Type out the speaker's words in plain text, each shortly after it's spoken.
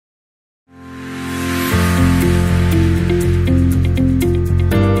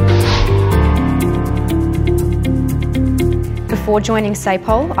Before joining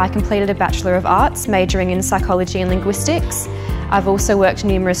SAPOL, I completed a Bachelor of Arts, majoring in Psychology and Linguistics. I've also worked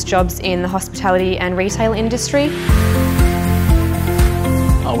numerous jobs in the hospitality and retail industry.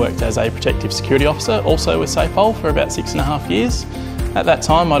 I worked as a protective security officer, also with SAPOL, for about 6.5 years. At that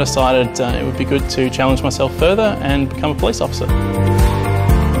time I decided it would be good to challenge myself further and become a police officer.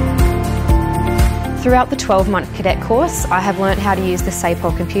 Throughout the 12-month cadet course, I have learnt how to use the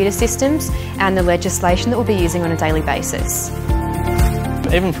SAPOL computer systems and the legislation that we'll be using on a daily basis.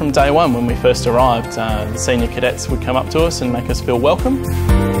 Even from day one when we first arrived, the senior cadets would come up to us and make us feel welcome.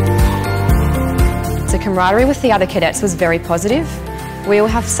 The camaraderie with the other cadets was very positive. We all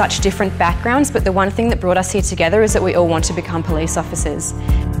have such different backgrounds, but the one thing that brought us here together is that we all want to become police officers.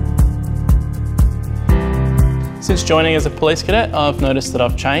 Since joining as a police cadet, I've noticed that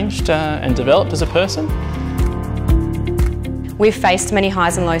I've changed and developed as a person. We've faced many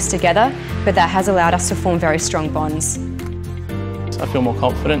highs and lows together, but that has allowed us to form very strong bonds. I feel more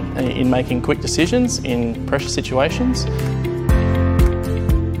confident in making quick decisions in pressure situations.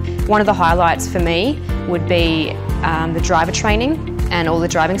 One of the highlights for me would be the driver training and all the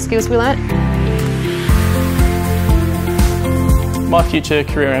driving skills we learnt. My future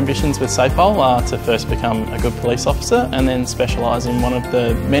career ambitions with SAPOL are to first become a good police officer and then specialise in one of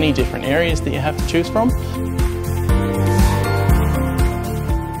the many different areas that you have to choose from.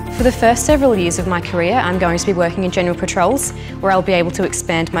 For the first several years of my career, I'm going to be working in general patrols, where I'll be able to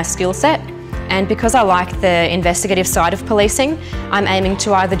expand my skill set. And because I like the investigative side of policing, I'm aiming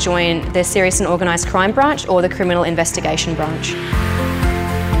to either join the serious and organised crime branch or the criminal investigation branch.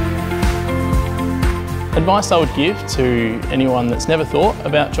 Advice I would give to anyone that's never thought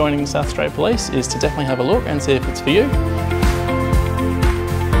about joining the South Australia Police is to definitely have a look and see if it's for you.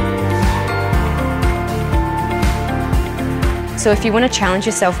 So if you want to challenge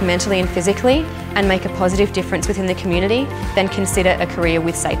yourself mentally and physically and make a positive difference within the community, then consider a career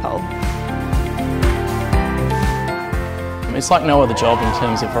with SAPOL. It's like no other job in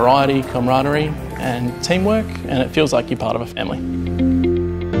terms of variety, camaraderie and teamwork, and it feels like you're part of a family.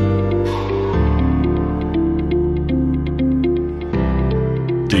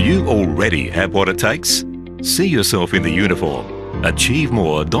 Do you already have what it takes? See yourself in the uniform.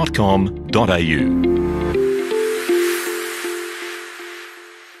 Achievemore.com.au